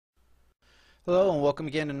Hello and welcome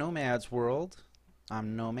again to Nomad's World.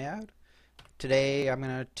 I'm Nomad. Today I'm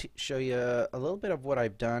going to show you a little bit of what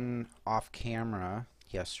I've done off camera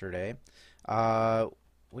yesterday. Uh,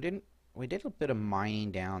 we didn't we did a bit of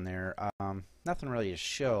mining down there. Nothing really to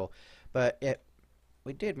show, but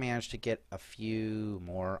we did manage to get a few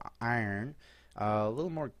more iron, a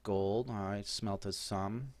little more gold. I smelted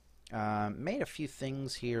some. Made a few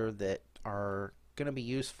things here that are going to be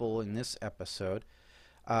useful in this episode.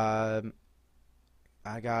 Um,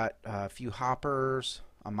 I got a few hoppers,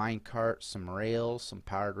 a mine cart, some rails, some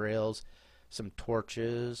powered rails, some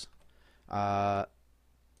torches, a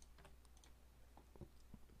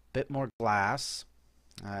bit more glass,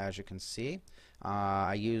 as you can see.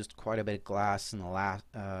 I used quite a bit of glass in the last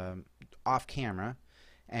off camera,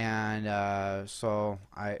 and so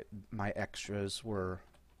my extras were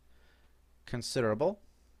considerable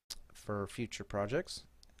for future projects.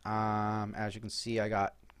 As you can see, I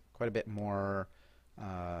got quite a bit more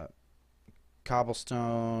uh,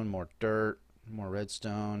 cobblestone, more dirt, more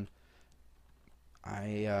redstone.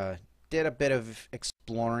 I did a bit of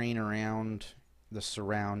exploring around the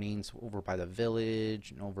surroundings over by the village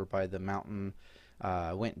and over by the mountain.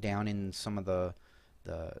 Went down in some of the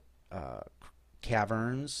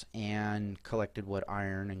caverns and collected what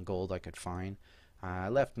iron and gold I could find. I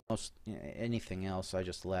left most anything else I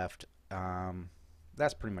just left.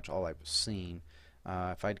 That's pretty much all I've seen.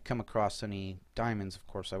 If I'd come across any diamonds, of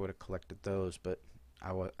course, I would have collected those, but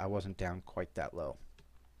I wasn't down quite that low.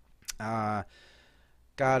 Uh,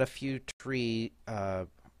 got a few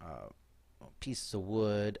pieces of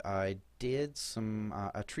wood. I did some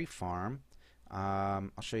a tree farm.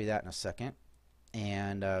 I'll show you that in a second.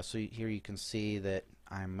 And so here you can see that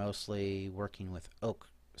I'm mostly working with oak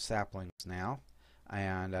saplings now.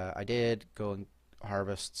 And I did go and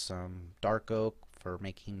harvest some dark oak for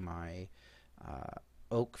making my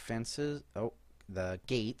oak fences, the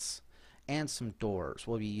gates, and some doors.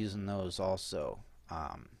 We'll be using those also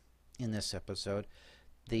in this episode.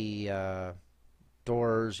 The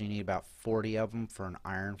doors, you need about 40 of them for an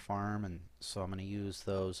iron farm, and so I'm going to use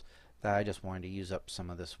those. I just wanted to use up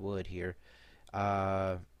some of this wood here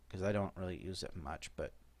because I don't really use it much,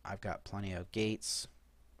 but I've got plenty of gates.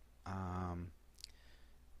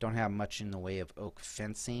 Don't have much in the way of oak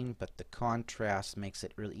fencing, but the contrast makes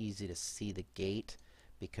it really easy to see the gate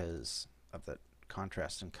because of the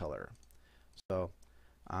contrast in color. So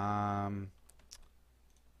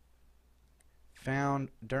found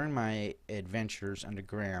during my adventures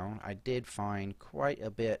underground, I did find quite a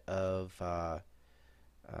bit of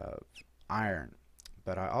iron,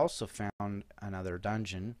 but I also found another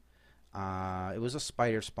dungeon. It was a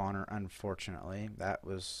spider spawner, unfortunately. I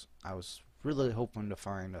was really hoping to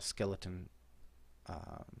find a skeleton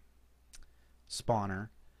spawner,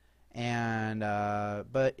 and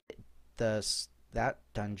but that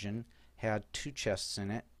dungeon had two chests in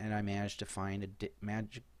it, and I managed to find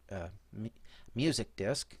a music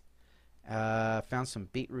disc. Found some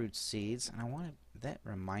beetroot seeds, and that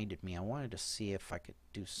reminded me, I wanted to see if I could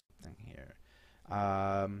do something here.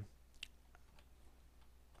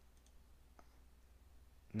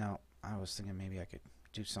 No, I was thinking maybe I could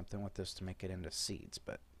do something with this to make it into seeds,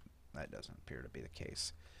 but that doesn't appear to be the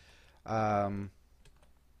case. Back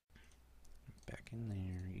in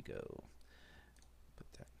there you go.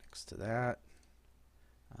 Put that next to that.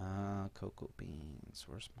 Cocoa beans.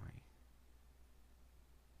 Where's my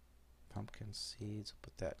pumpkin seeds? I'll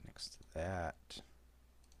put that next to that.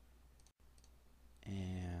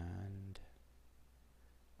 And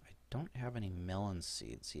I don't have any melon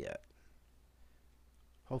seeds yet.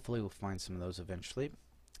 Hopefully we'll find some of those eventually.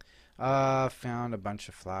 Found a bunch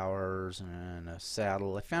of flowers and a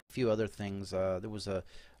saddle. I found a few other things. There was a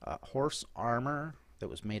horse armor that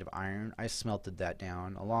was made of iron. I smelted that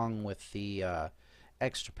down along with the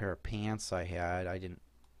extra pair of pants I had. I didn't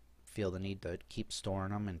feel the need to keep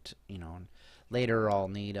storing them, and later I'll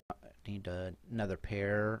need another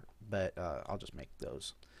pair, but I'll just make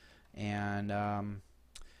those. And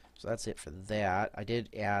so that's it for that. I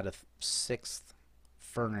did add a sixth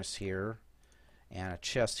furnace here and a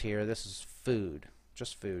chest here. This is food,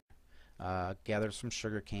 just food. Gathered some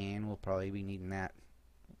sugar cane. We'll probably be needing that.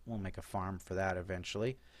 We'll make a farm for that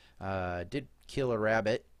eventually. Did kill a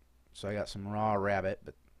rabbit, so I got some raw rabbit,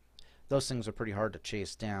 but those things are pretty hard to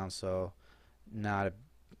chase down, so not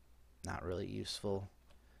really useful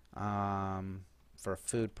for a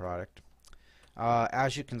food product.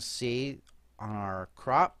 As you can see on our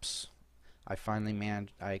crops, I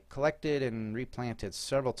collected and replanted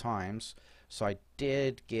several times, so I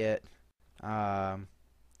did get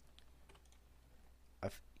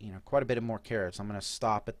quite a bit of more carrots. I'm going to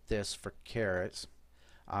stop at this for carrots.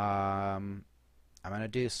 I'm going to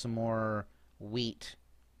do some more wheat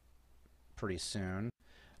pretty soon.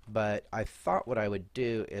 But I thought what I would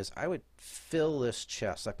do is I would fill this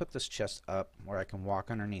chest. I put this chest up where I can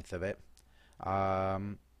walk underneath of it.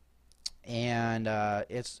 Um, and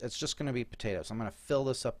it's just going to be potatoes. I'm going to fill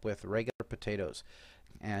this up with regular potatoes.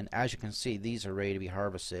 And as you can see, these are ready to be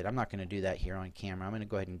harvested. I'm not going to do that here on camera. I'm going to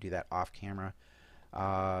go ahead and do that off camera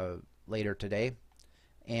later today.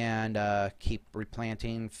 And keep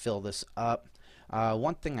replanting, fill this up.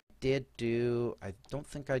 One thing I did do, I don't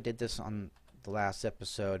think I did this on the last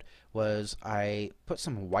episode, was I put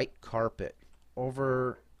some white carpet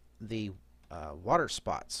over the water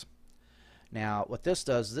spots. Now what this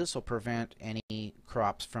does, this will prevent any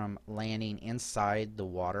crops from landing inside the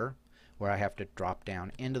water where I have to drop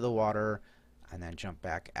down into the water and then jump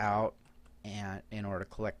back out and in order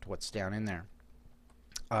to collect what's down in there.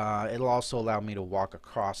 It'll also allow me to walk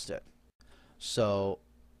across it. So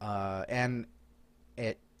and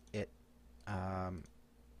it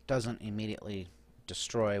doesn't immediately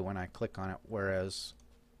destroy when I click on it, whereas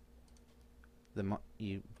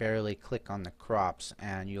you barely click on the crops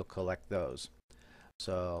and you'll collect those.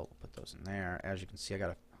 So put those in there. As you can see,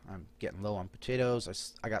 I'm getting low on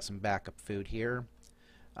potatoes. I got some backup food here.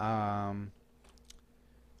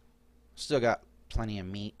 Still got plenty of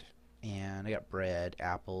meat, and I got bread,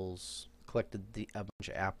 apples. Collected a bunch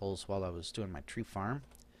of apples while I was doing my tree farm.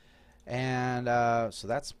 And so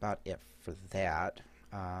that's about it for that.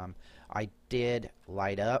 I did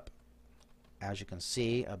light up, as you can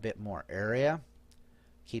see, a bit more area.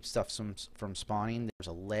 Keep stuff from spawning. There's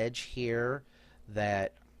a ledge here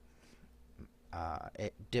that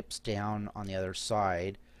it dips down on the other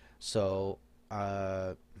side, so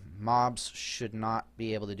mobs should not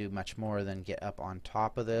be able to do much more than get up on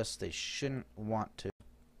top of this. They shouldn't want to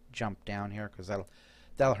jump down here because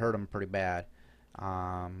that'll hurt them pretty bad.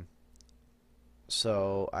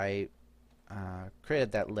 So I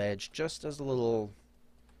created that ledge just as a little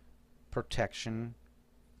protection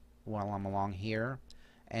while I'm along here,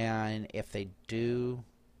 and if they do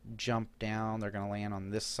jump down, they're going to land on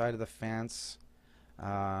this side of the fence,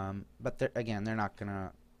 but they're not going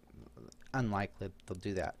to, unlikely they'll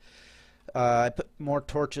do that. I put more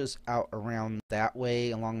torches out around that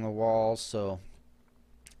way along the wall, so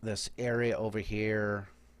this area over here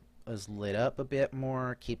is lit up a bit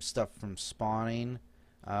more, keeps stuff from spawning.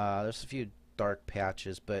 There's a few dark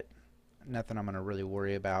patches, but nothing I'm going to really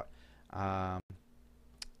worry about.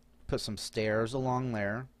 Put some stairs along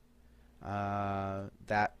there.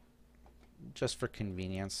 That just for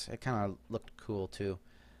convenience. It kind of looked cool too.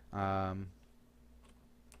 To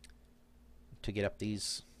get up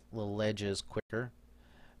these little ledges quicker.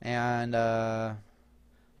 And then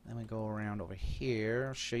we go around over here.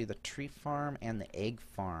 I'll show you the tree farm and the egg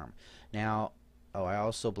farm. Now, I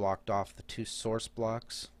also blocked off the 2 source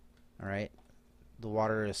blocks. Alright,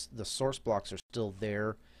 the source blocks are still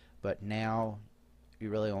there, but now you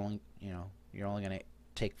really only, you're only going to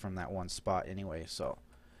take from that one spot anyway. So,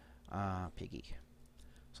 piggy.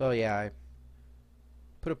 So yeah, I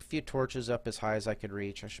put up a few torches up as high as I could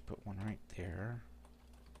reach. I should put one right there.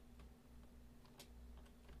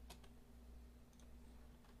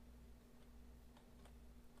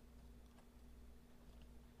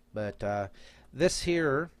 But this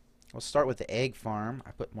here, we'll start with the egg farm.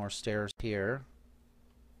 I put more stairs here.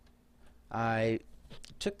 I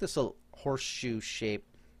took this little horseshoe shaped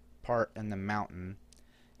part in the mountain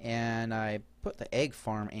and I put the egg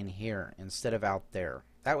farm in here instead of out there.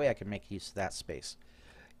 That way I can make use of that space.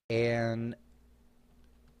 And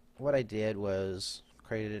what I did was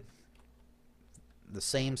created the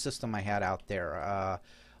same system I had out there.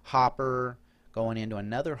 Hopper going into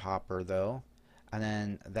another hopper though, and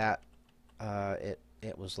then that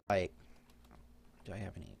it was like, do I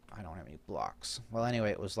have any? I don't have any blocks. Well,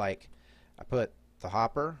 anyway, it was like I put the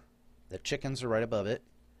hopper, the chickens are right above it,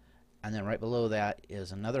 and then right below that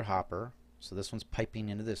is another hopper. So this one's piping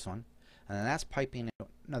into this one, and then that's piping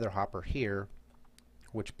into another hopper here,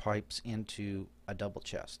 which pipes into a double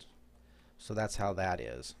chest. So that's how that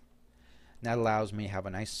is. And that allows me to have a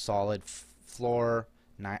nice solid floor,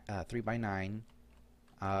 3x9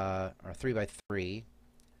 or 3x3,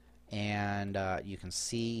 and you can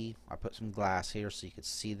see I put some glass here so you could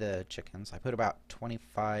see the chickens. I put about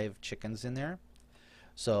 25 chickens in there,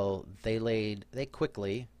 so they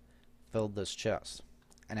quickly filled this chest.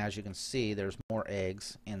 And as you can see, there's more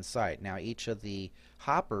eggs inside. Now each of the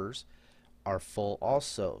hoppers are full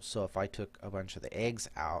also, so if I took a bunch of the eggs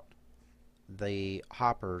out, the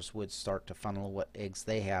hoppers would start to funnel what eggs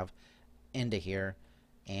they have into here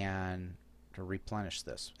and to replenish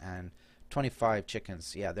this. And 25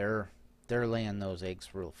 chickens, yeah, they're laying those eggs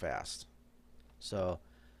real fast. So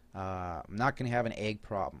I'm not going to have an egg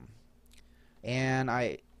problem. And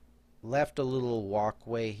I left a little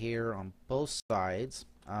walkway here on both sides.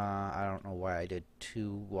 I don't know why I did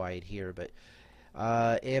too wide here, but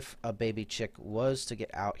if a baby chick was to get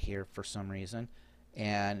out here for some reason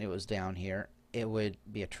and it was down here, it would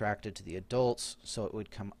be attracted to the adults, so it would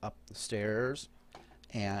come up the stairs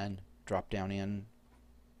and drop down in,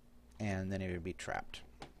 and then it would be trapped.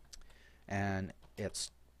 And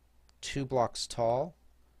it's 2 blocks tall,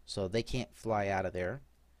 so they can't fly out of there.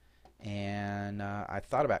 And I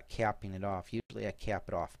thought about capping it off. Usually I cap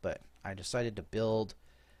it off, but I decided to build.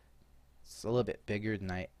 It's a little bit bigger than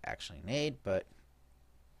I actually need, but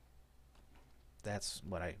that's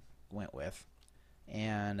what I went with.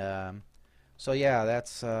 And so yeah,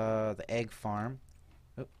 that's the egg farm.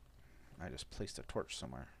 Oop, I just placed a torch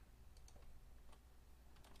somewhere.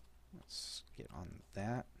 Let's get on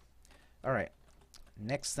that. Alright,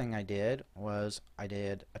 next thing I did was I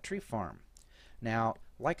did a tree farm. Now,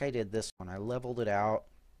 like I did this one, I leveled it out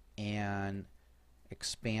and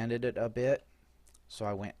expanded it a bit. So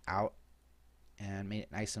I went out and made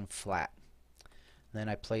it nice and flat. Then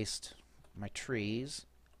I placed my trees.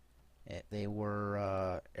 They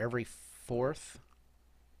were every 4th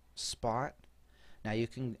spot. Now you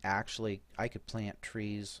can actually, I could plant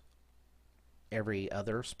trees every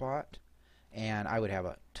other spot, and I would have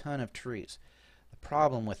a ton of trees. The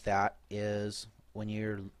problem with that is when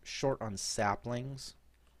you're short on saplings,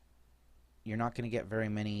 you're not going to get very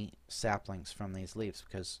many saplings from these leaves,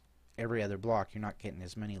 because every other block you're not getting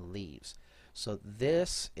as many leaves. So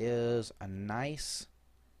this is a nice,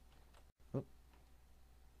 oop,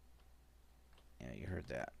 yeah, you heard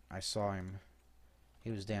that. I saw him.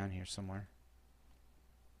 He was down here somewhere.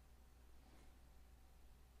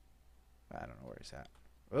 I don't know where he's at.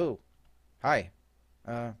 Oh, hi.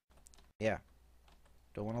 Yeah.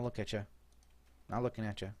 Don't want to look at you. Not looking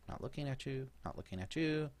at you. Not looking at you. Not looking at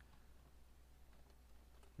you.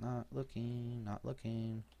 Not looking. Not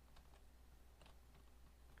looking.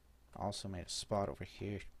 Also made a spot over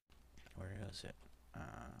here. Where is it?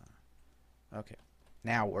 Okay.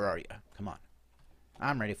 Now, where are you? Come on.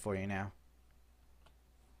 I'm ready for you now.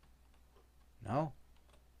 No?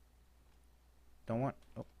 Don't want...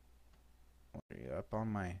 Oh. Are you up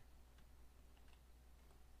on my...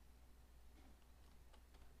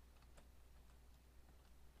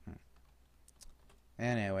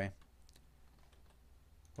 Anyway.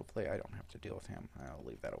 Hopefully I don't have to deal with him. I'll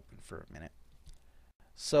leave that open for a minute.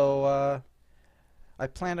 So, I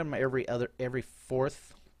planted them every 4th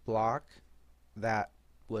block. That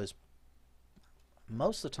was...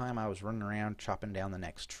 Most of the time I was running around chopping down the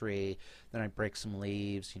next tree. Then I'd break some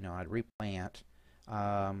leaves. You know, I'd replant.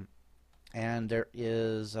 And there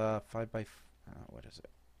is 5 by... what is it?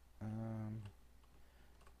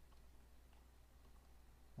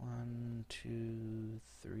 1, 2,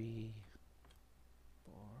 3,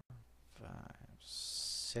 4, 5,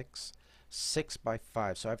 6. 6 by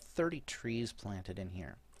 5. So I have 30 trees planted in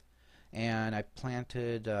here. And I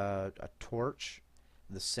planted a torch,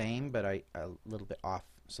 the same, but a little bit off,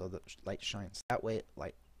 so the light shines that way. It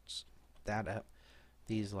lights that up.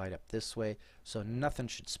 These light up this way, so nothing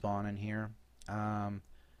should spawn in here.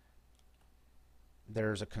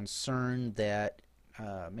 There's a concern that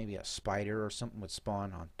maybe a spider or something would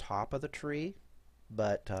spawn on top of the tree,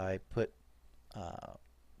 but I put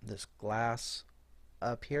this glass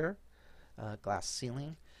up here, glass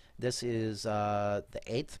ceiling. This is the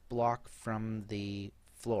 8th block from the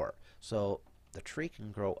floor, so the tree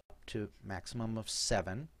can grow up to maximum of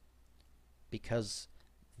 7, because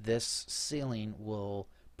this ceiling will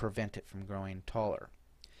prevent it from growing taller.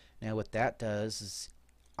 Now what that does is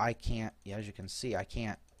I can't, as you can see, I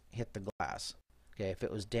can't hit the glass. Okay, if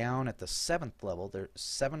it was down at the 7th level, there's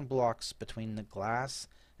 7 blocks between the glass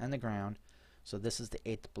and the ground, so this is the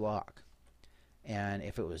 8th block. And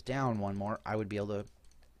if it was down one more, I would be able to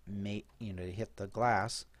hit the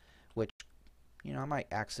glass, which, I might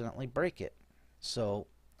accidentally break it. So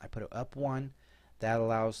I put it up 1. That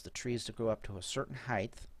allows the trees to grow up to a certain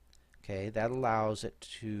height. Okay, that allows it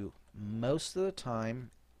to, most of the time,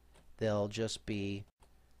 they'll just be,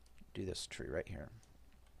 do this tree right here,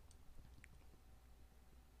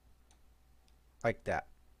 like that.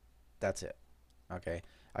 That's it. Okay,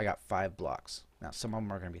 I got 5 blocks. Now some of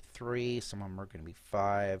them are going to be 3, some of them are going to be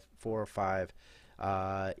 5, 4 or 5.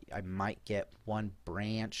 I might get 1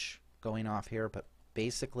 branch going off here, but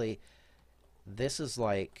basically this is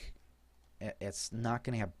like, it's not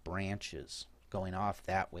going to have branches going off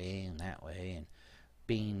that way and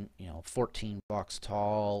being 14 blocks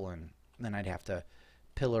tall, and then I'd have to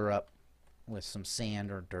pillar up with some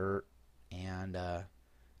sand or dirt and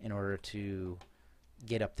in order to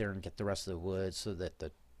get up there and get the rest of the wood so that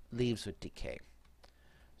the leaves would decay.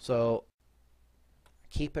 So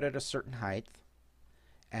keep it at a certain height,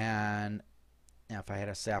 and now if I had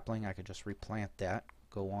a sapling, I could just replant that,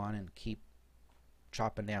 go on and keep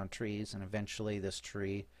chopping down trees, and eventually this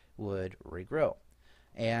tree would regrow.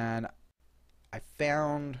 And I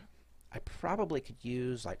found I probably could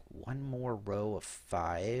use like one more row of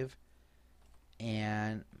 5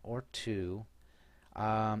 and or 2,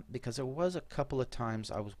 because there was a couple of times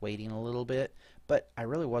I was waiting a little bit, but I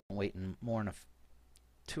really wasn't waiting more than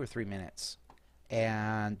 2 or 3 minutes,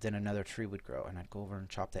 and then another tree would grow, and I'd go over and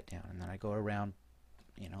chop that down, and then I'd go around,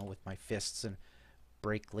 you know, with my fists and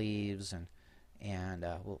break leaves, and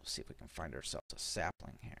we'll see if we can find ourselves a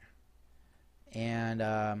sapling here.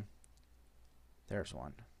 And there's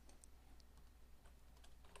one.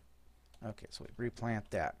 Okay, so we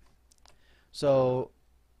replant that. So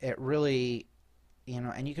it really, you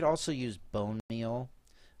know, and you could also use bone meal.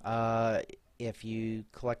 If you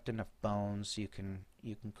collect enough bones, you can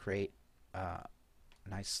create a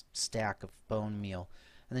nice stack of bone meal,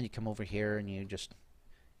 and then you come over here and you just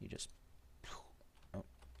oh,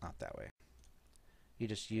 not that way. You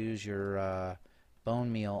just use your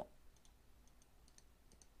bone meal,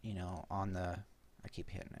 you know, on the, I keep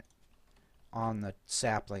hitting it, on the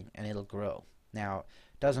sapling, and it'll grow. Now,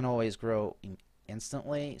 it doesn't always grow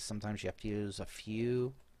instantly. Sometimes you have to use a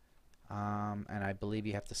few, and I believe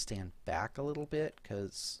you have to stand back a little bit,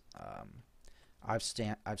 because I've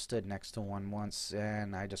stood next to one once,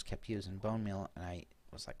 and I just kept using bone meal, and I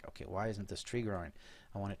was like, okay, why isn't this tree growing?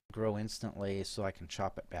 I want it to grow instantly so I can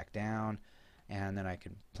chop it back down, and then I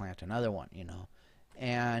can plant another one, you know.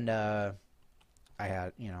 And I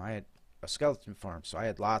had a skeleton farm, so I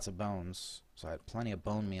had lots of bones, so I had plenty of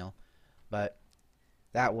bone meal, but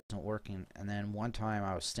that wasn't working. And then one time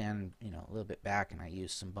I was standing, you know, a little bit back, and I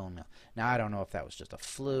used some bone meal. Now I don't know if that was just a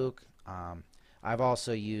fluke. I've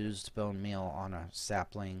also used bone meal on a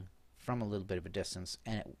sapling from a little bit of a distance,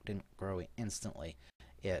 and it didn't grow instantly.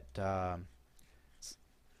 It's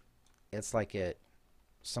like it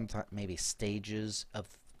sometimes maybe stages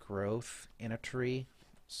of growth in a tree,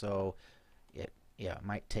 so it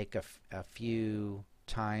might take a few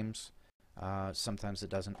times. Sometimes it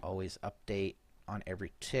doesn't always update on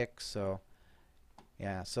every tick. So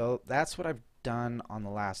yeah, so that's what I've done on the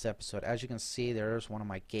last episode. As you can see, there's one of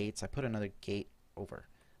my gates. I put another gate over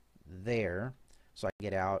there so I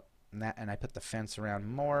can get out, and I put the fence around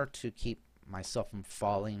more to keep myself from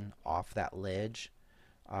falling off that ledge.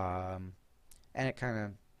 And it kind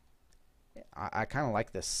of, I kind of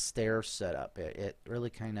like this stair setup. It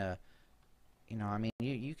really kind of, you know, I mean,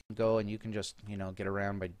 you can go and you can just, you know, get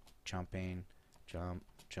around by jumping, jump,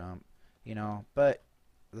 jump, you know, but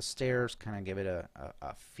the stairs kind of give it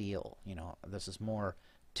a feel, you know. This is more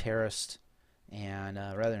terraced, and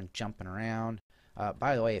rather than jumping around.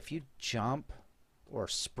 By the way, if you jump or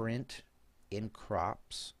sprint in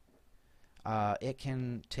crops, it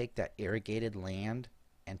can take that irrigated land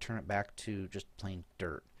and turn it back to just plain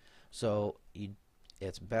dirt. So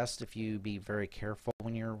it's best if you be very careful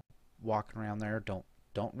when you're walking around there. Don't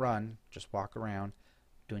run, just walk around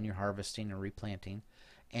doing your harvesting and replanting,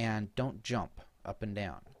 and don't jump up and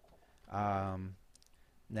down.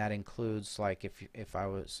 That includes, like, if I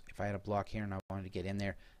had a block here and I wanted to get in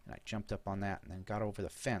there, and I jumped up on that and then got over the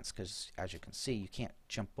fence, because as you can see, you can't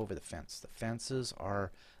jump over the fence. The fences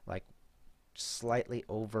are like slightly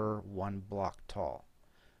over 1 block tall,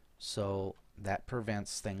 so that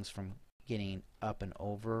prevents things from getting up and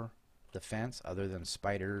over the fence, other than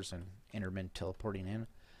spiders and Endermen teleporting in.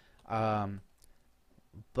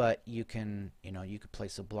 But you can, you know, you could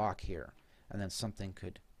place a block here, and then something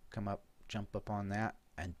could come up, jump up on that,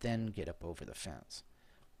 and then get up over the fence.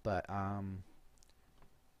 But and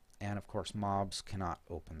of course mobs cannot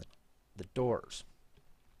open the doors.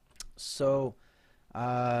 So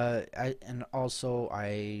I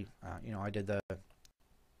did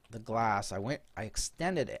the glass. I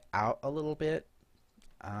extended it out a little bit,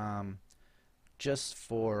 just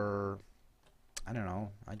for, I don't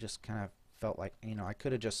know, I just kind of felt like, you know, I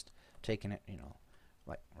could have just taken it, you know,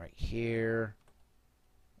 like right here,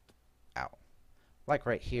 out, like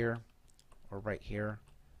right here or right here,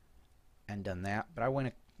 and done that. But I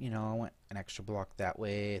went, you know, I went an extra block that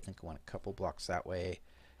way. I think I went a couple blocks that way,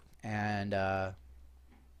 and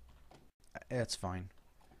it's fine.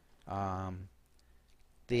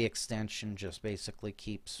 The extension just basically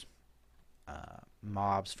keeps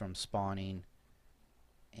mobs from spawning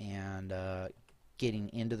and getting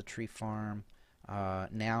into the tree farm.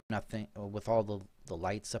 Now nothing, with all the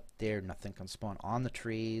lights up there, nothing can spawn on the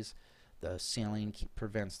trees. The ceiling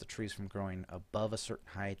prevents the trees from growing above a certain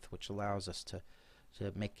height, which allows us to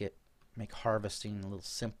to make harvesting a little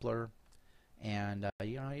simpler. And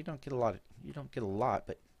you know, you don't get a lot,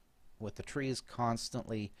 but with the trees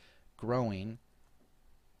constantly growing,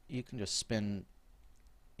 you can just spend,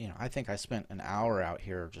 you know, I think I spent an hour out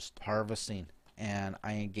here just harvesting, and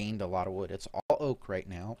I gained a lot of wood. It's all oak right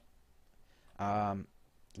now. Um,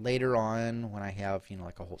 Later on, when I have, you know,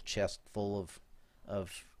 like a whole chest full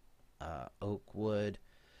of oak wood,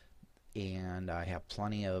 and I have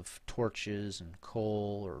plenty of torches and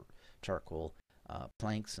coal or charcoal,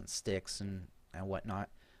 planks and sticks and whatnot,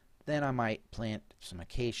 then I might plant some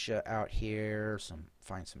acacia out here,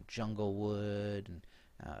 find some jungle wood, and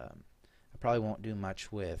I probably won't do much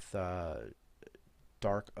with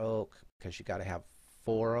dark oak because you got to have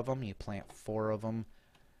 4 of them. You plant 4 of them.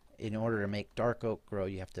 In order to make dark oak grow,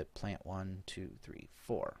 you have to plant 1, 2, 3,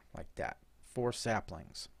 4, like that. 4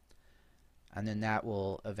 saplings. And then that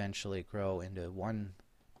will eventually grow into one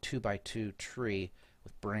 2x2 tree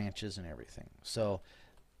with branches and everything. So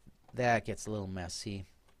that gets a little messy.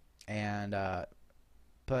 And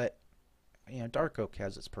but you know, dark oak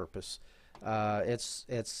has its purpose.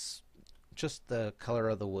 It's just the color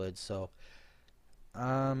of the wood. So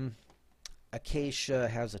acacia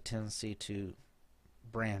has a tendency to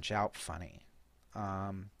branch out funny.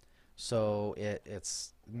 So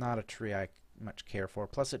it's not a tree I much care for.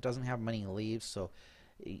 Plus, it doesn't have many leaves, so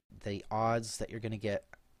the odds that you're going to get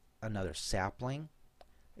another sapling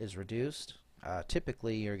is reduced.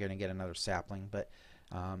 Typically, you're going to get another sapling, but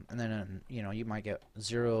and then you know, you might get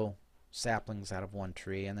 0 saplings out of one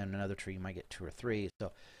tree, and then another tree you might get 2 or 3.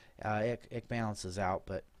 So it balances out,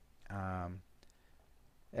 but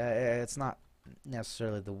it's not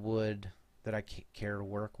necessarily the wood that I care to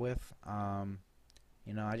work with.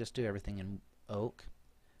 You know, I just do everything in oak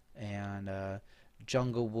and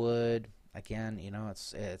jungle wood. Again, you know,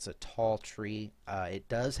 it's a tall tree. It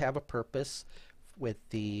does have a purpose with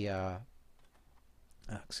the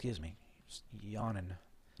excuse me, just yawning.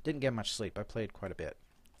 Didn't get much sleep. I played quite a bit,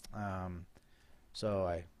 so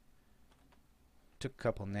I took a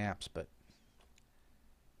couple naps, but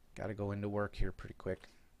got to go into work here pretty quick.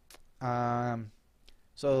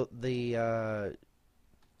 So the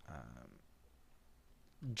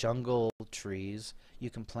jungle trees,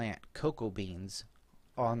 you can plant cocoa beans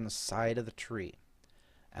on the side of the tree,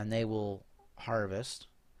 and they will harvest,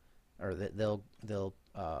 or they'll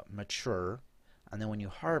mature, and then when you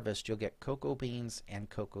harvest, you'll get cocoa beans and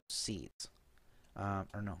cocoa seeds.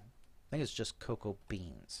 Or no, I think it's just cocoa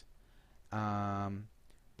beans.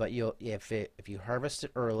 But if you harvest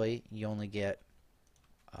it early, you only get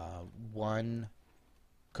 1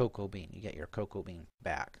 cocoa bean. You get your cocoa bean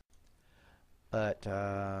back. But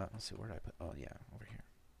let's see, where did I put? Oh yeah, over here.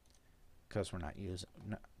 Because we're not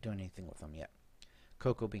doing anything with them yet.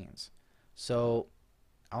 Cocoa beans. So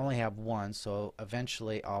I only have 1. So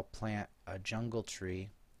eventually I'll plant a jungle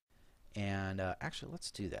tree. And actually,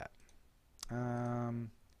 let's do that.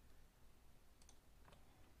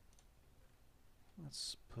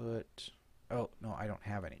 Let's put. Oh no, I don't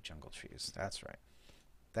have any jungle trees. That's right.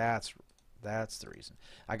 That's the reason.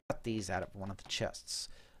 I got these out of one of the chests,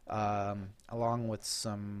 along with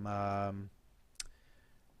some.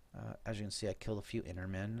 As you can see, I killed a few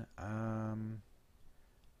Endermen. I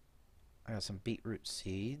got some beetroot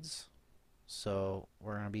seeds, so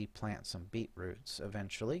we're gonna be planting some beetroots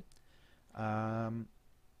eventually.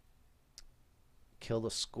 Killed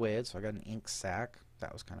a squid, so I got an ink sac.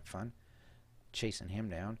 That was kind of fun, chasing him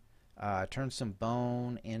down. Turned some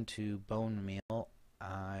bone into bone meal.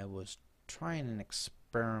 I was trying an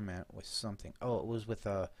experiment with something. Oh, it was with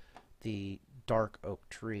the dark oak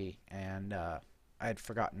tree, and I had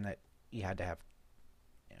forgotten that you had to have,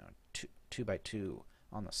 you know, 2x2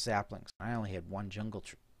 on the saplings. I only had one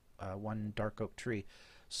one dark oak tree,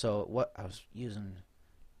 so what I was using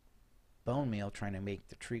bone meal trying to make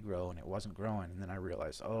the tree grow, and it wasn't growing. And then I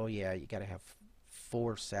realized, oh yeah, you got to have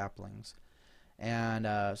 4 saplings. And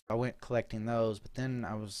so I went collecting those, but then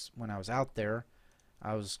when I was out there,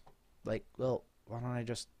 I was like, well, why don't I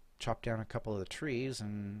just chop down a couple of the trees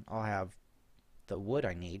and I'll have the wood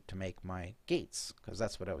I need to make my gates, because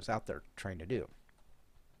that's what I was out there trying to do.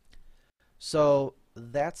 So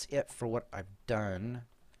that's it for what I've done.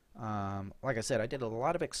 Like I said, I did a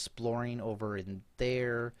lot of exploring over in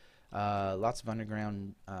there, lots of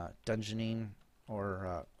underground dungeoning,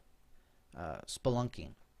 or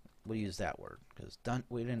spelunking. We'll use that word, because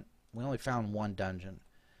we only found 1 dungeon.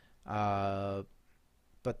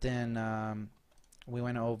 But then we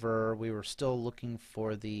went over. We were still looking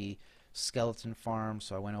for the skeleton farm,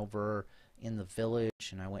 so I went over in the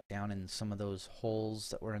village, and I went down in some of those holes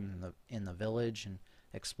that were in the village and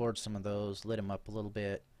explored some of those, lit them up a little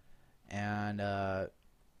bit, and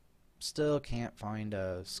still can't find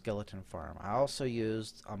a skeleton farm. I also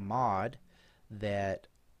used a mod that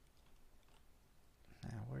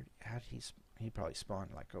how did he probably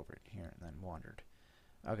spawned like over here and then wandered.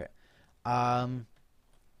 Okay.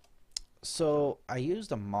 So I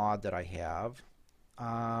used a mod that I have.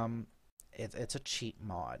 It's a cheat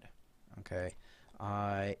mod. Okay.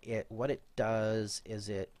 What it does is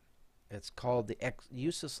it's called the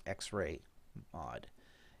useless X-ray mod,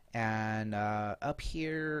 and up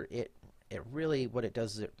here it really what it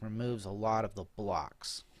does is it removes a lot of the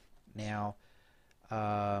blocks. Now,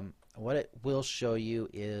 what it will show you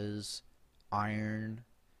is iron,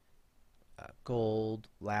 gold,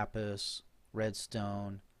 lapis,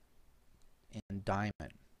 redstone, and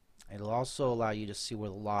diamond. It'll also allow you to see where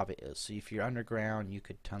the lava is. So if you're underground, you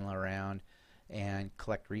could tunnel around and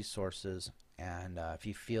collect resources. And if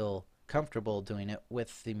you feel comfortable doing it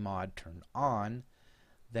with the mod turned on,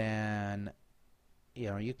 then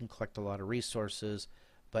you can collect a lot of resources,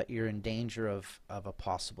 but you're in danger of a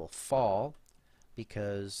possible fall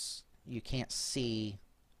because you can't see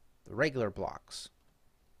the regular blocks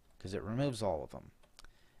because it removes all of them.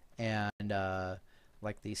 And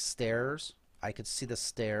like these stairs, I could see the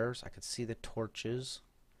stairs, I could see the torches.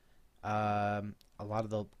 A lot of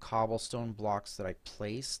the cobblestone blocks that I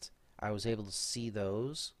placed, I was able to see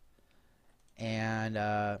those. And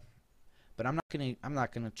but I'm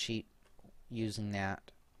not gonna cheat using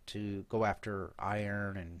that to go after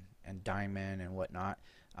iron and diamond and whatnot.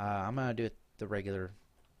 I'm gonna do it the regular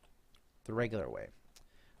way.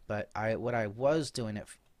 But what I was doing it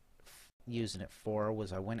using it for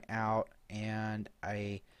was I went out and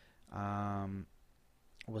I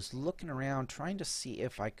was looking around trying to see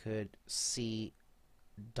if I could see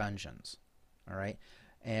dungeons. Alright,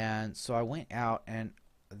 and so I went out and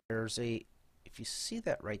there's if you see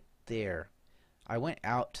that right there, I went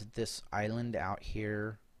out to this island out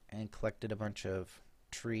here and collected a bunch of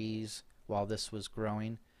trees while this was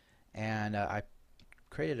growing, and I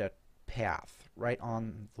created a path right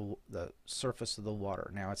on the surface of the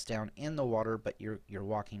water. Now it's down in the water, but you're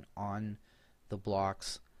walking on the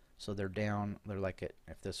blocks, so they're down. They're like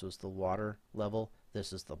if this was the water level,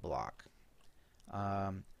 this is the block.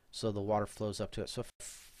 So the water flows up to it. So if I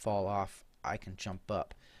fall off, I can jump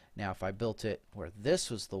up. Now if I built it where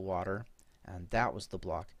this was the water and that was the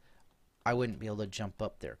block, I wouldn't be able to jump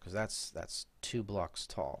up there because that's 2 blocks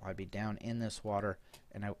tall. I'd be down in this water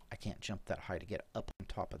and I can't jump that high to get up on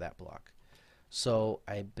top of that block. So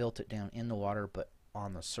I built it down in the water but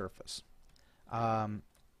on the surface. And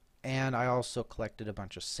I also collected a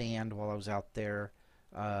bunch of sand while I was out there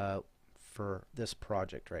for this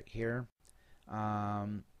project right here. I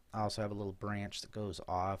also have a little branch that goes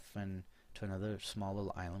off and to another small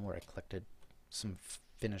little island where I collected some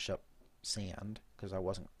finish up sand because I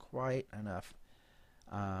wasn't quite enough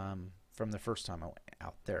from the first time I went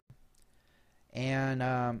out there.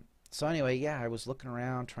 And so anyway, yeah, I was looking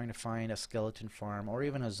around trying to find a skeleton farm or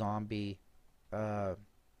even a zombie.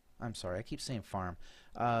 I'm sorry, I keep saying farm.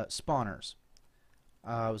 Spawners.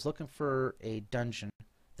 I was looking for a dungeon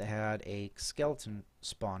that had a skeleton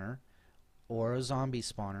spawner or a zombie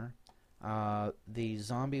spawner. The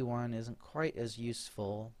zombie one isn't quite as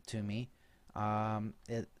useful to me.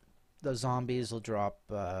 The zombies will drop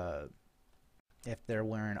if they're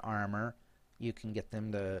wearing armor. You can get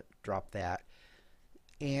them to drop that,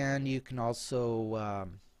 and you can also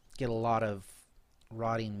get a lot of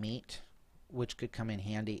rotting meat, which could come in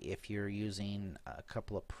handy if you're using a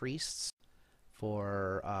couple of priests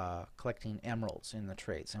for collecting emeralds in the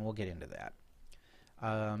trades, and we'll get into that.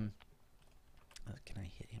 Can I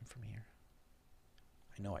hit him from here?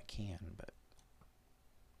 I know I can, but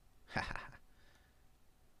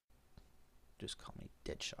just call me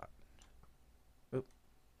Deadshot. Oop.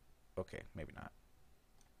 Okay, maybe not.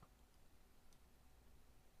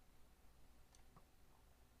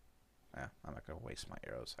 I'm not going to waste my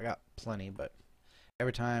arrows. I got plenty, but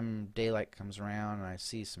every time daylight comes around and I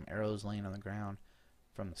see some arrows laying on the ground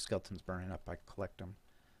from the skeletons burning up, I collect them.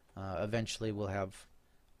 Eventually we'll have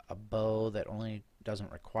a bow that only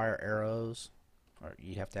doesn't require arrows, or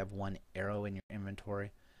you have to have 1 arrow in your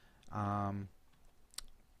inventory.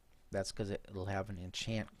 That's because it'll have an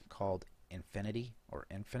enchant called Infinity or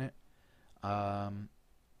Infinite, and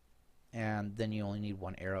then you only need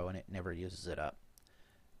 1 arrow and it never uses it up.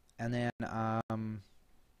 And then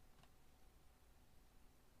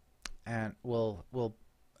and we'll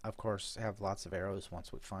of course have lots of arrows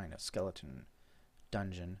once we find a skeleton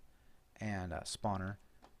dungeon and a spawner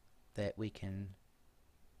that we can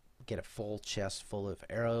get a full chest full of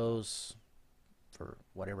arrows for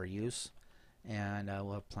whatever use. and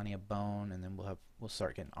we'll have plenty of bone, and then we'll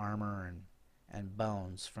start getting armor and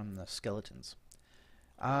bones from the skeletons.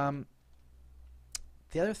 Um,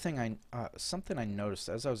 the other thing something I noticed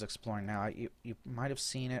as I was exploring now, you might have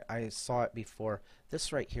seen it. I saw it before.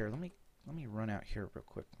 This right here. Let me run out here real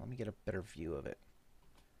quick. Let me get a better view of it.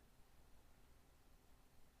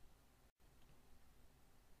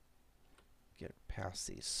 Get past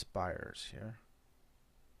these spires here.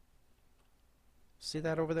 See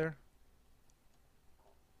that over there?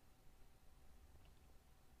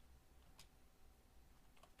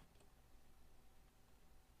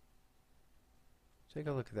 Take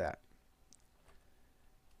a look at that.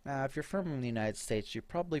 Now, if you're from the United States, you're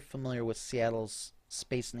probably familiar with Seattle's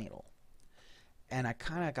Space Needle. And I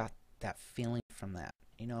kind of got that feeling from that.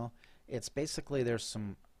 You know, it's basically there's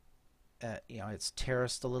some, you know, it's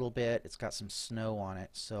terraced a little bit. It's got some snow on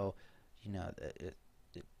it, so, you know, it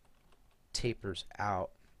tapers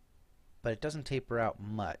out. But it doesn't taper out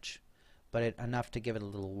much, but enough to give it a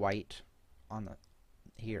little white on the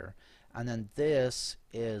here. And then this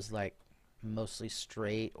is like mostly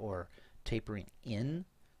straight or tapering in,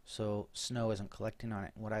 so snow isn't collecting on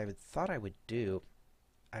it. What I thought I would do,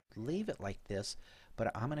 I'd leave it like this,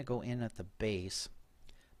 but I'm going to go in at the base,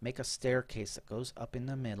 make a staircase that goes up in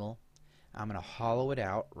the middle. I'm going to hollow it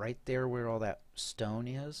out right there where all that stone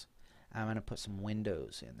is. I'm going to put some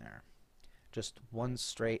windows in there. Just one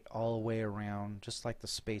straight all the way around, just like the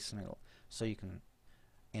Space Needle. So you can,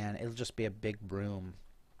 and it'll just be a big room.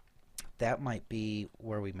 That might be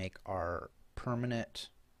where we make our permanent,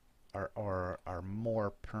 or our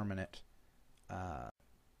more permanent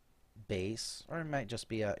base, or it might just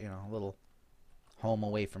be a, you know, a little home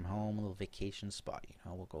away from home, a little vacation spot. You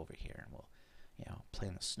know, we'll go over here and we'll, you know, play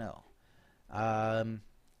in the snow.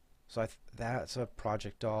 So that's a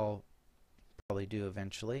project I'll probably do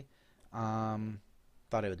eventually. Thought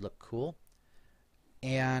it would look cool,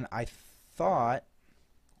 and I thought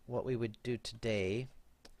what we would do today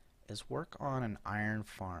is work on an iron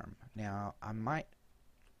farm. Now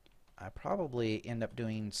I probably end up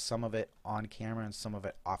doing some of it on camera and some of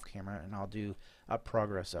it off camera, and I'll do a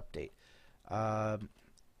progress update.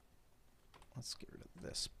 Let's get rid of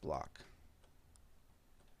this block.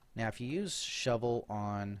 Now if you use shovel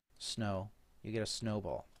on snow, you get a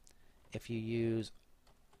snowball. If you use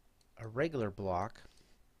a regular block,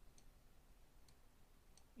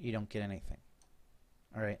 you don't get anything.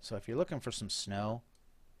 Alright, so if you're looking for some snow,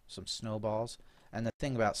 some snowballs, and the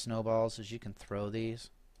thing about snowballs is you can throw these.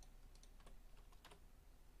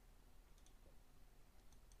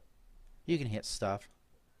 You can hit stuff,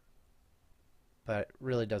 but it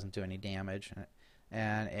really doesn't do any damage,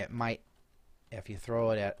 and it might, if you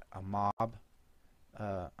throw it at a mob,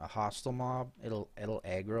 a hostile mob, it'll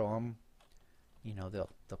aggro them. You know,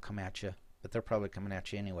 they'll come at you, but they're probably coming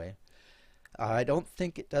at you anyway. I don't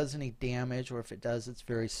think it does any damage, or if it does, it's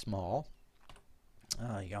very small.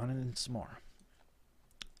 Yawning some more.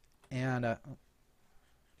 And there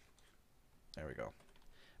we go.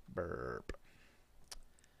 Burp.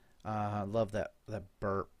 I love that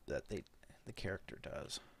burp that the character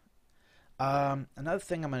does. Another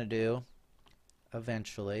thing I'm going to do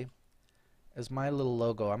eventually is my little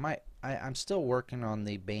logo. I'm still working on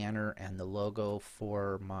the banner and the logo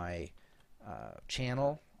for my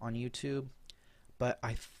channel on YouTube, but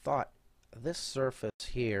I thought this surface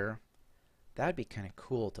here, that'd be kind of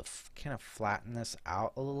cool to kind of flatten this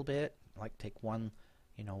out a little bit, like take one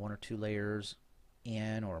or two layers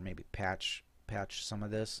in, or maybe patch some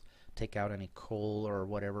of this, take out any coal or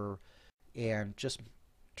whatever, and just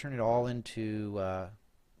turn it all into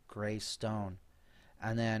gray stone,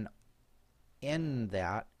 and then in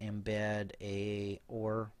that embed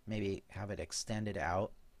or maybe have it extended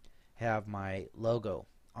out, have my logo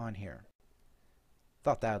on here.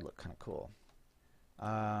 Thought that would look kind of cool.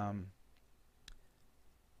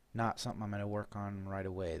 Not something I'm going to work on right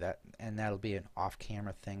away. That'll be an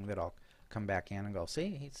off-camera thing that I'll come back in and go,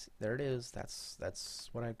 see, there it is. That's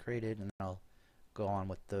what I created, and then I'll go on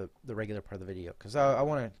with the regular part of the video, because I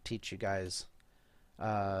want to teach you guys,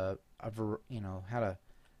 how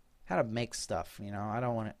to make stuff. I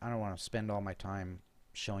don't want to spend all my time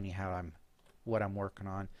showing you what I'm working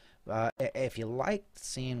on. If you like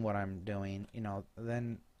seeing what I'm doing,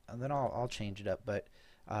 then I'll change it up. But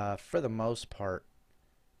for the most part,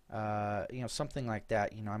 something like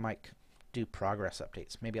that, I might do progress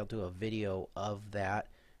updates. Maybe I'll do a video of that,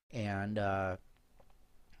 and I'll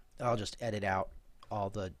just edit out all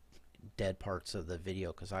the dead parts of the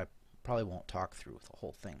video, because I probably won't talk through the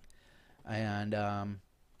whole thing. And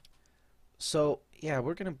so yeah,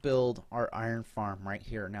 we're gonna build our iron farm right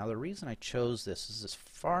here. Now the reason I chose this is it's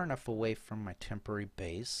far enough away from my temporary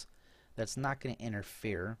base that's not going to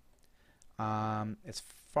interfere. It's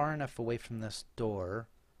far enough away from this door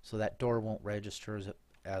so that door won't register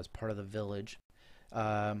as part of the village,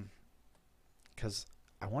 because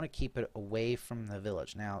I want to keep it away from the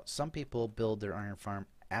village. Now, some people build their iron farm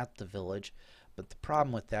at the village, but the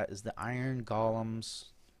problem with that is the iron golems,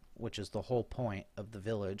 which is the whole point of the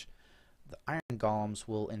village, the iron golems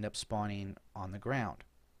will end up spawning on the ground.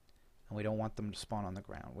 And we don't want them to spawn on the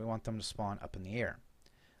ground. We want them to spawn up in the air.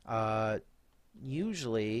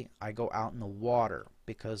 Usually I go out in the water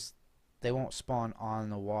because they won't spawn on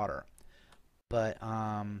the water. But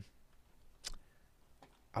I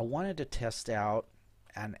wanted to test out,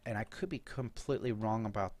 and I could be completely wrong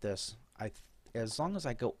about this. As long as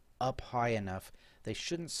I go up high enough, they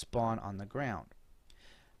shouldn't spawn on the ground.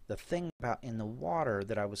 The thing about in the water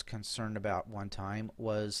that I was concerned about one time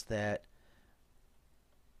was that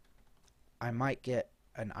I might get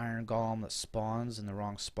an iron golem that spawns in the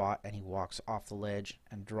wrong spot and he walks off the ledge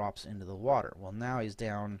and drops into the water. Well, now he's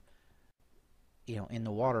down, in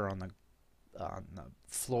the water on the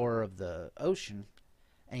floor of the ocean,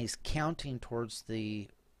 and he's counting towards the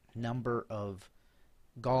number of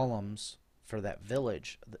golems for that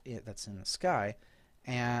village that's in the sky,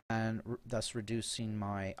 and thus reducing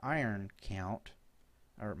my iron count,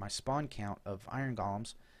 or my spawn count of iron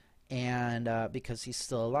golems. And because he's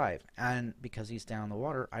still alive, and because he's down in the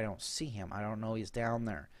water, I don't see him. I don't know he's down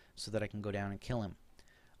there, so that I can go down and kill him,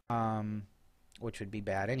 which would be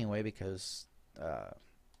bad anyway, because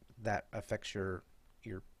that affects your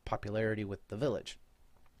popularity with the village.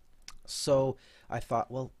 So I thought,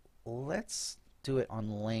 well, let's do it on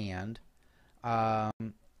land, but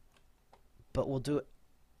we'll do it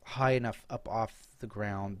high enough up off the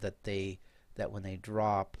ground that when they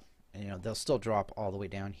drop, they'll still drop all the way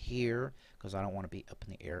down here, because I don't want to be up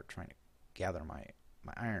in the air trying to gather my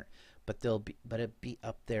iron, but it'd be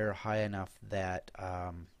up there high enough that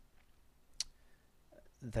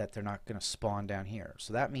that they're not going to spawn down here.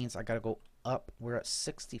 So that means I got to go up. We're at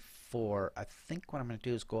 64. I think what I'm going to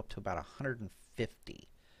do is go up to about 150.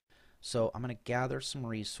 So I'm going to gather some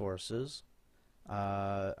resources.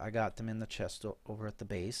 I got them in the chest over at the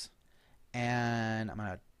base, and I'm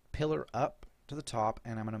going to pillar up to the top,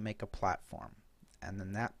 and I'm going to make a platform, and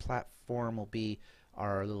then that platform will be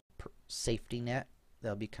our little safety net.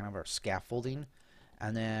 That'll be kind of our scaffolding,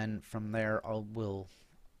 and then from there I'll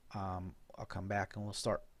come back and we'll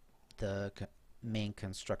start the main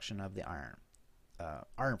construction of the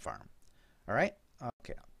iron farm. All right.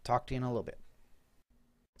 Okay. I'll talk to you in a little bit.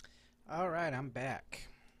 All right. I'm back.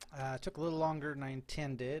 Took a little longer than I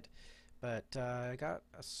intended, but I got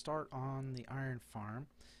a start on the iron farm.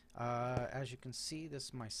 As you can see, this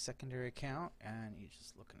is my secondary account, and he's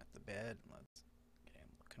just looking at the bed. Let's get him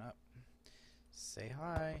looking up. Say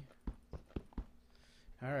hi.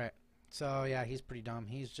 Alright, so yeah, he's pretty dumb.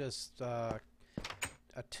 He's just a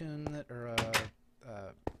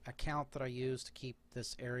account that I use to keep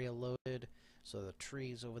this area loaded, so the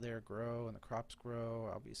trees over there grow and the crops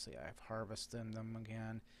grow. Obviously I've harvested them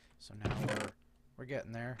again, so now we're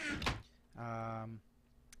getting there.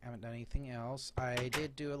 Haven't done anything else. I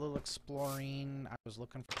did do a little exploring. I was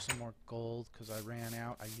looking for some more gold because I ran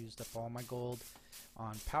out. I used up all my gold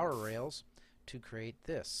on power rails to create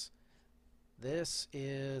this. This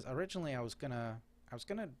is originally I'm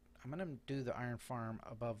gonna do the iron farm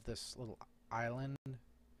above this little island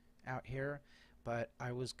out here, but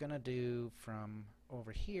I was gonna do from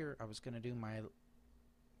over here. I was gonna do my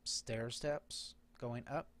stair steps going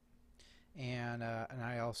up. And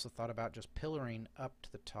I also thought about just pillaring up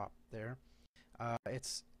to the top there.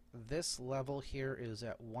 It's this level here is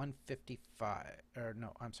at 155, or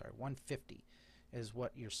no, I'm sorry, 150 is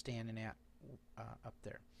what you're standing at up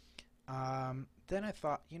there. Then I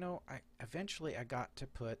thought, eventually I got to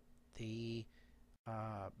put the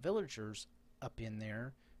villagers up in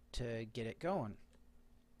there to get it going.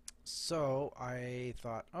 So I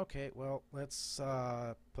thought, okay, well, let's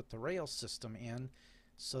put the rail system in,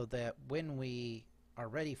 so that when we are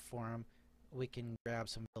ready for them, we can grab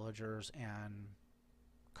some villagers and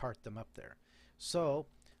cart them up there. So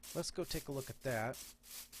let's go take a look at that.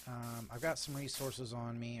 I've got some resources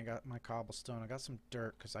on me. I got my cobblestone. I got some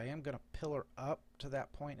dirt, because I am going to pillar up to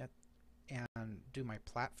that point and do my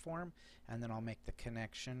platform, and then I'll make the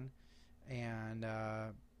connection. And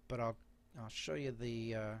but I'll show you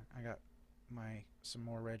the. I got some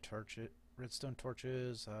more redstone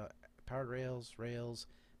torches. Powered rails,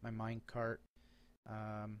 my mine cart,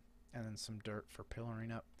 and then some dirt for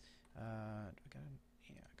pillaring up. I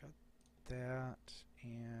got that,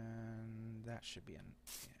 and that should be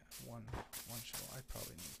one shovel. I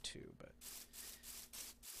probably need two, but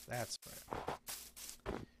that's right.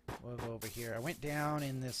 we'll go over here. I went down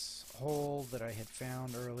in this hole that I had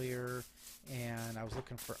found earlier, and I was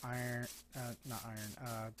looking for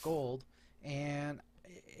gold, and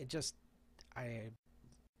I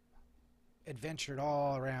adventured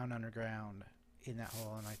all around underground in that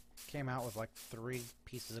hole, and I came out with like 3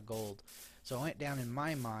 pieces of gold. So I went down in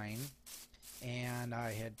my mine, and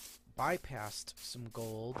I had bypassed some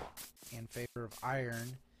gold in favor of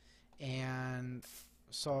iron, and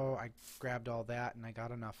so I grabbed all that, and I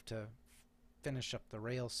got enough to finish up the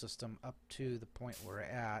rail system up to the point we're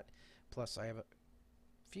at. Plus I have a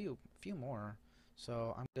few more,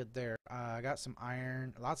 so I'm good there. I got some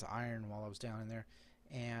iron, lots of iron while I was down in there,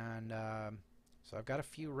 and so I've got a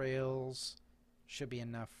few rails. Should be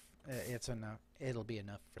enough. It's enough. It'll be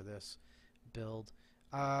enough for this build.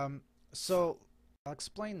 So I'll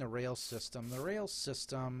explain the rail system. The rail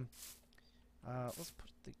system. Let's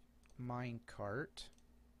put the mine cart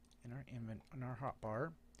in our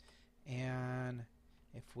hotbar, and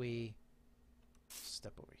if we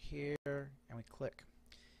step over here and we click,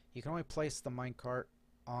 you can only place the minecart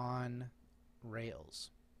on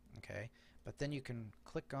rails, okay? But then you can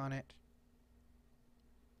click on it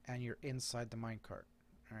and you're inside the minecart.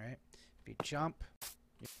 Alright? If you jump,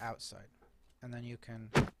 you're outside. And then you can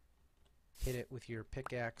hit it with your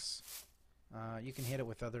pickaxe. You can hit it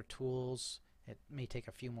with other tools. It may take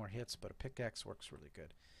a few more hits, but a pickaxe works really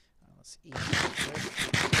good. Let's eat real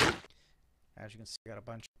quick. As you can see, I got a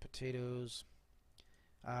bunch of potatoes.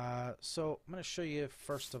 So I'm going to show you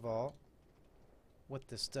first of all what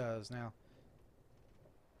this does. Now,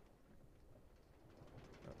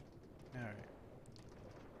 alright.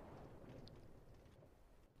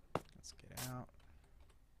 Let's get out.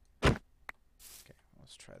 Okay,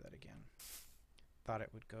 let's try that again. Thought it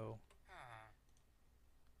would go.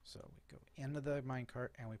 So we go into the minecart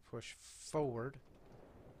and we push forward.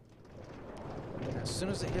 And as soon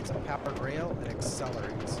as it hits a powered rail, it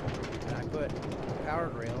accelerates. And I put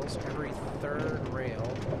powered rails every 3rd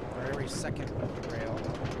rail, or every 2nd rail,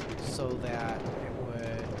 so that it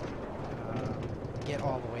would get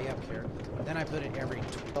all the way up here. Then I put it every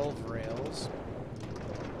 12 rails,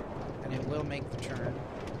 and it will make the turn.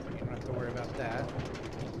 You don't have to worry about that.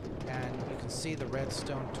 And you can see the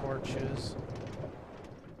redstone torches.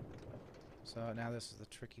 So now this is the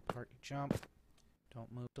tricky part. You jump.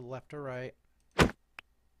 Don't move to the left or right.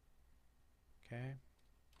 Okay.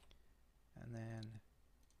 And then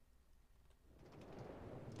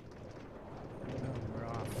boom, we're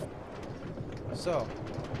off. So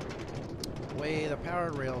the way the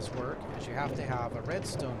powered rails work is you have to have a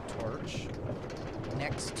redstone torch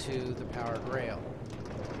next to the powered rail.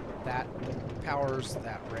 That powers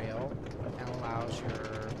that rail and allows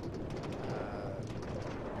your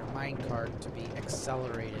minecart to be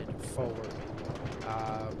accelerated forward.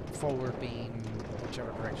 Forward being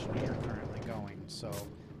whichever direction you're currently going. So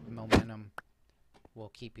the momentum will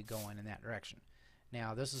keep you going in that direction.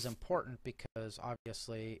 Now this is important because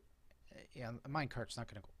obviously the minecart's not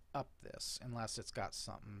going to go up this unless it's got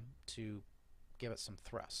something to give it some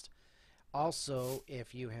thrust. Also,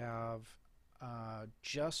 if you have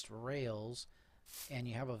just rails and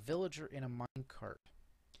you have a villager in a minecart,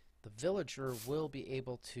 the villager will be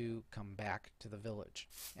able to come back to the village,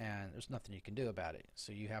 and there's nothing you can do about it.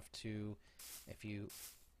 So you have to, if you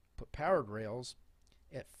put powered rails,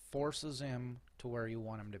 it forces him to where you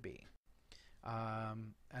want him to be.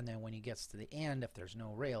 And then when he gets to the end, if there's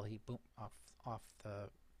no rail, he boom off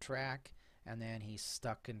the track, and then he's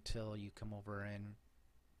stuck until you come over and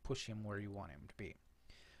push him where you want him to be.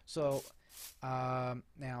 So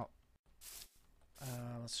now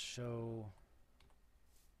let's show.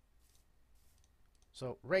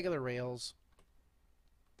 So regular rails,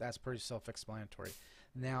 that's pretty self-explanatory.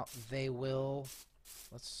 Now they will,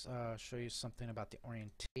 let's show you something about the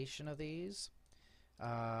orientation of these.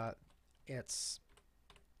 It's,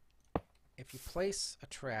 if you place a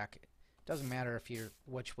track, it doesn't matter if you're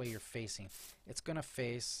which way you're facing, it's going to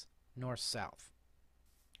face north-south.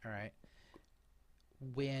 Alright.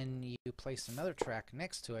 When you place another track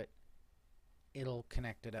next to it, it'll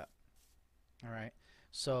connect it up. Alright.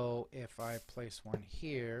 So if I place one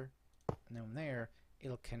here and then there,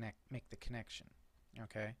 it'll make the connection.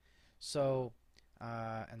 Okay. So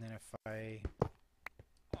and then if I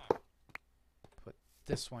put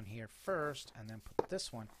this one here first and then put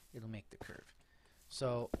this one, it'll make the curve.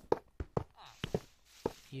 So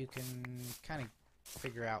you can kind of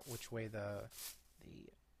figure out which way the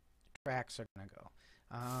tracks are gonna go.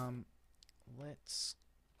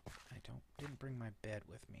 Didn't bring my bed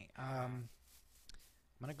with me. I'm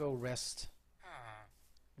gonna go rest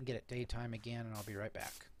and get it daytime again, and I'll be right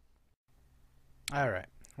back. Alright,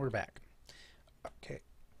 we're back. Okay,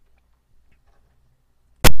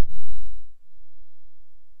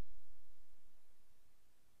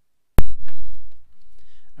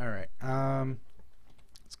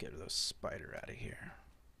 get the spider out of here.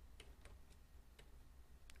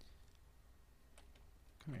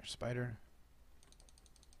 Come here, spider.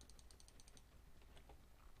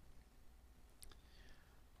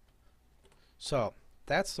 So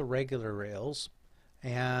that's the regular rails,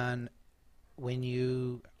 and when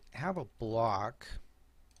you have a block,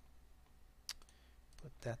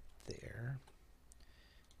 put that there,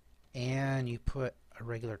 and you put a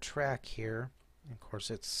regular track here. Of course,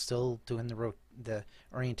 it's still doing the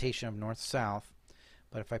orientation of north-south,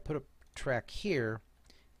 but if I put a track here,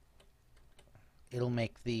 it'll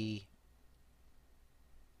make the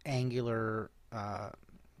angular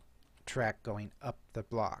track going up the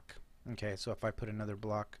block. Okay, so if I put another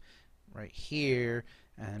block right here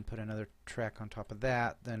and put another track on top of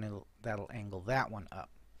that, then that'll angle that one up,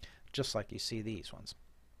 just like you see these ones.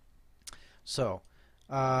 So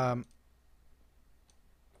get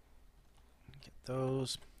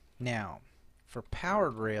those. Now for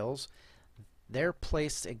powered rails, they're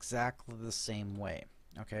placed exactly the same way,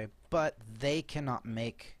 okay, but they cannot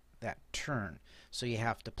make that turn, so you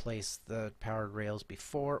have to place the powered rails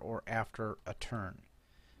before or after a turn.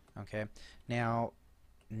 Okay, now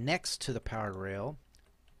next to the powered rail,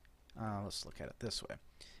 let's look at it this way.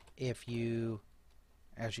 If you,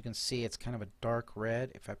 as you can see, it's kind of a dark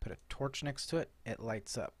red. If I put a torch next to it, it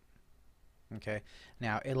lights up. Okay,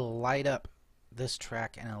 now it'll light up this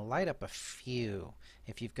track, and it'll light up a few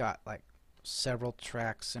if you've got like several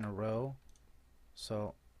tracks in a row.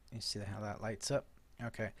 So you see how that lights up.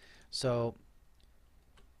 Okay, so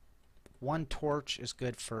one torch is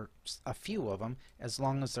good for a few of them as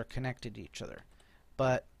long as they're connected to each other,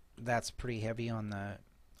 but that's pretty heavy on the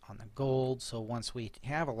gold, so once we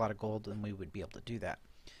have a lot of gold, then we would be able to do that.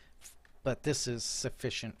 But this is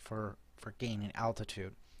sufficient for gaining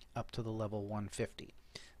altitude up to the level 150.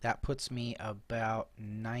 That puts me about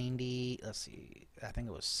 90, let's see, I think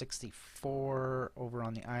it was 64 over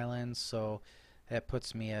on the island, so that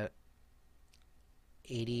puts me at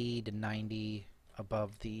 80 to 90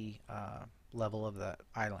 above the level of the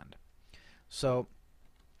island. So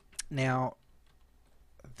now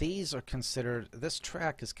these are considered, this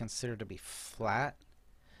track is considered to be flat,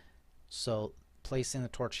 so placing the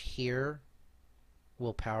torch here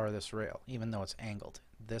will power this rail even though it's angled.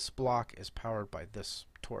 This block is powered by this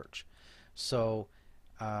torch, so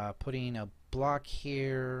putting a block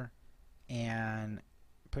here and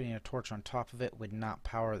putting a torch on top of it would not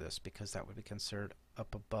power this, because that would be considered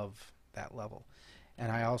up above that level.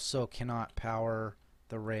 And I also cannot power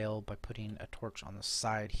the rail by putting a torch on the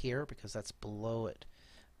side here, because that's below it,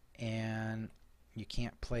 and you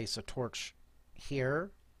can't place a torch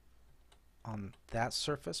here on that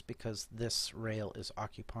surface because this rail is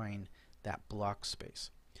occupying that block space.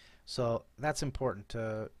 So that's important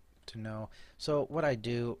to know. So what I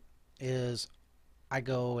do is I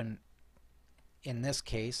go, and in this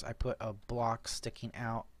case I put a block sticking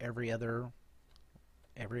out every other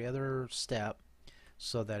step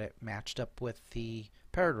so that it matched up with the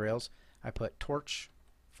powered rails. I put torch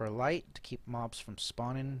for light to keep mobs from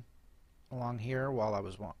spawning along here while I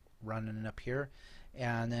was running up here,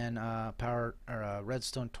 and then power or a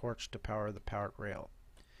redstone torch to power the powered rail.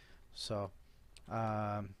 So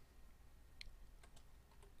and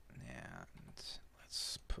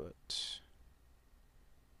let's put,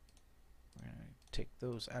 we're gonna take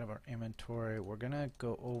those out of our inventory. We're gonna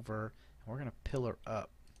go over and we're gonna pillar up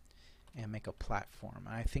and make a platform.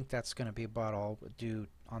 I think that's going to be about all we'll do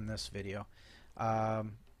on this video.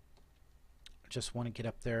 Just want to get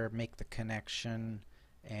up there, make the connection,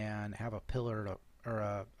 and have a pillar to, or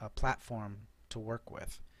a platform to work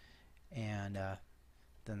with. And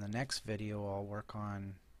then the next video I'll work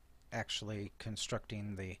on actually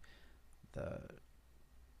constructing the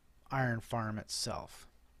iron farm itself.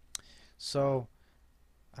 So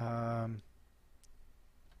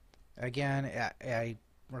again, I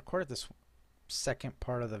recorded this second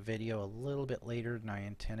part of the video a little bit later than I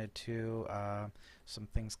intended to. Some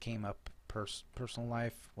things came up, personal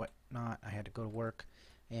life, whatnot. I had to go to work,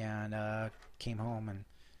 and came home, and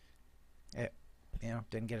it,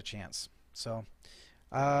 didn't get a chance. So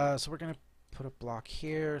so we're gonna put a block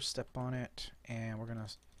here, step on it, and we're gonna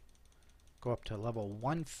go up to level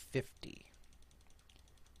 150.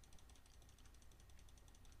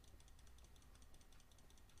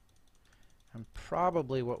 And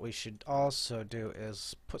probably what we should also do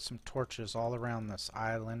is put some torches all around this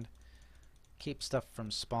island. Keep stuff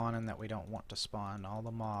from spawning that we don't want to spawn. All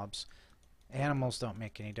the mobs. Animals don't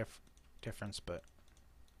make any difference, but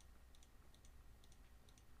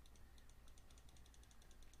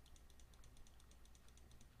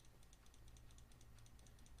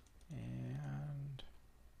and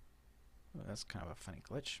that's kind of a funny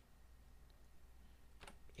glitch.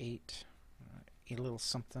 8. Eat a little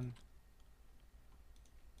something.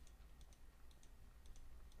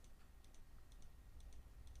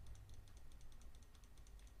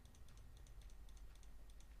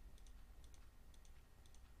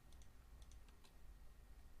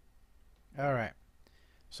 Alright,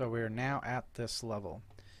 so we're now at this level.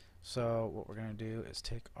 So what we're going to do is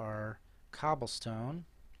take our cobblestone,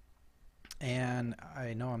 and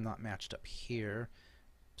I know I'm not matched up here,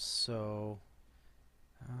 so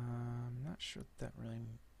I'm not sure that really,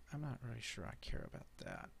 I'm not really sure I care about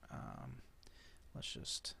that. Let's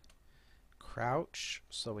just crouch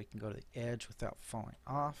so we can go to the edge without falling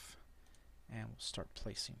off, and we'll start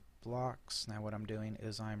placing blocks. Now what I'm doing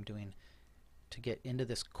is to get into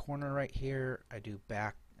this corner right here,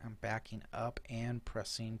 I'm backing up and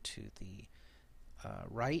pressing to the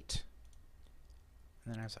right,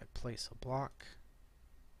 and then as I place a block,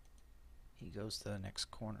 he goes to the next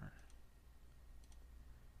corner,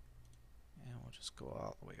 and we'll just go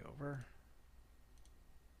all the way over.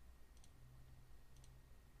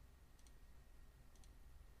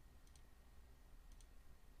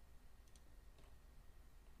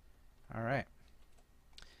 Alright,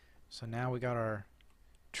 so now we got our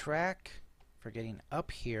track for getting up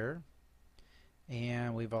here,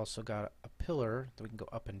 and we've also got a pillar that we can go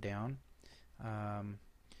up and down.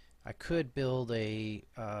 I could build a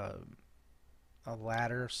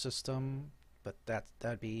ladder system, but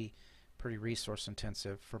that'd be pretty resource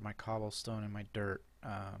intensive for my cobblestone and my dirt,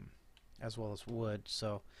 as well as wood,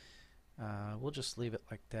 so we'll just leave it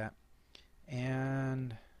like that.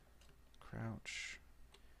 And crouch.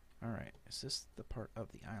 Alright, is this the part of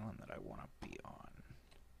the island that I want to be on?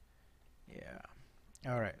 Yeah.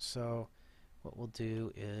 Alright, so what we'll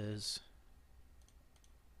do is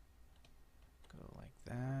go like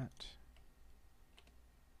that.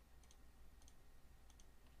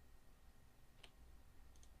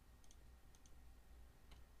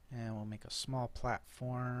 And we'll make a small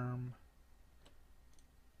platform.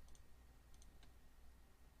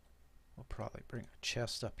 We'll probably bring a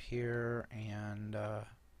chest up here, and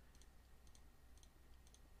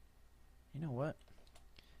you know what?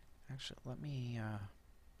 Actually, let me I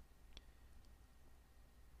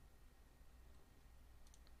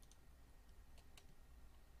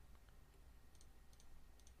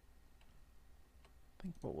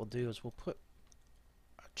think what we'll do is we'll put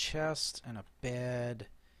a chest and a bed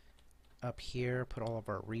up here, put all of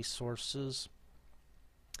our resources,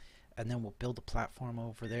 and then we'll build a platform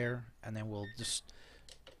over there, and then we'll just,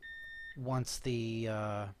 once the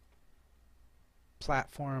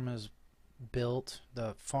platform is built,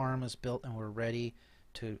 the farm is built, and we're ready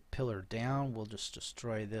to pillar down, we'll just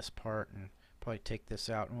destroy this part and probably take this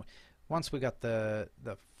out. And once we got the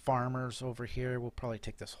farmers over here, we'll probably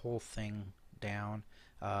take this whole thing down.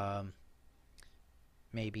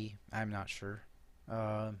 Maybe, I'm not sure.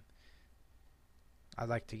 I'd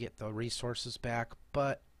like to get the resources back,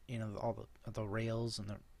 but you know, all the rails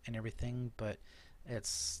and everything, but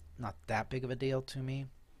it's not that big of a deal to me.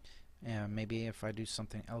 And maybe if I do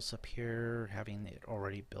something else up here, having it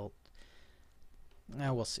already built,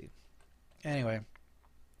 we'll see. Anyway,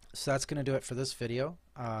 so that's going to do it for this video.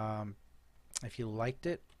 If you liked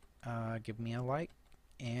it, give me a like,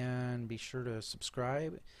 and be sure to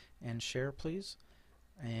subscribe and share, please.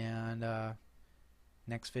 And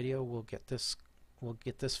next video we'll get this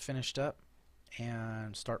finished up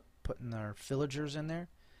and start putting our villagers in there,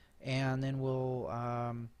 and then we'll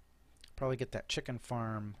probably get that chicken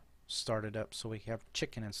farm started up so we have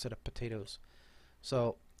chicken instead of potatoes.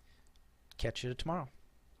 So catch you tomorrow.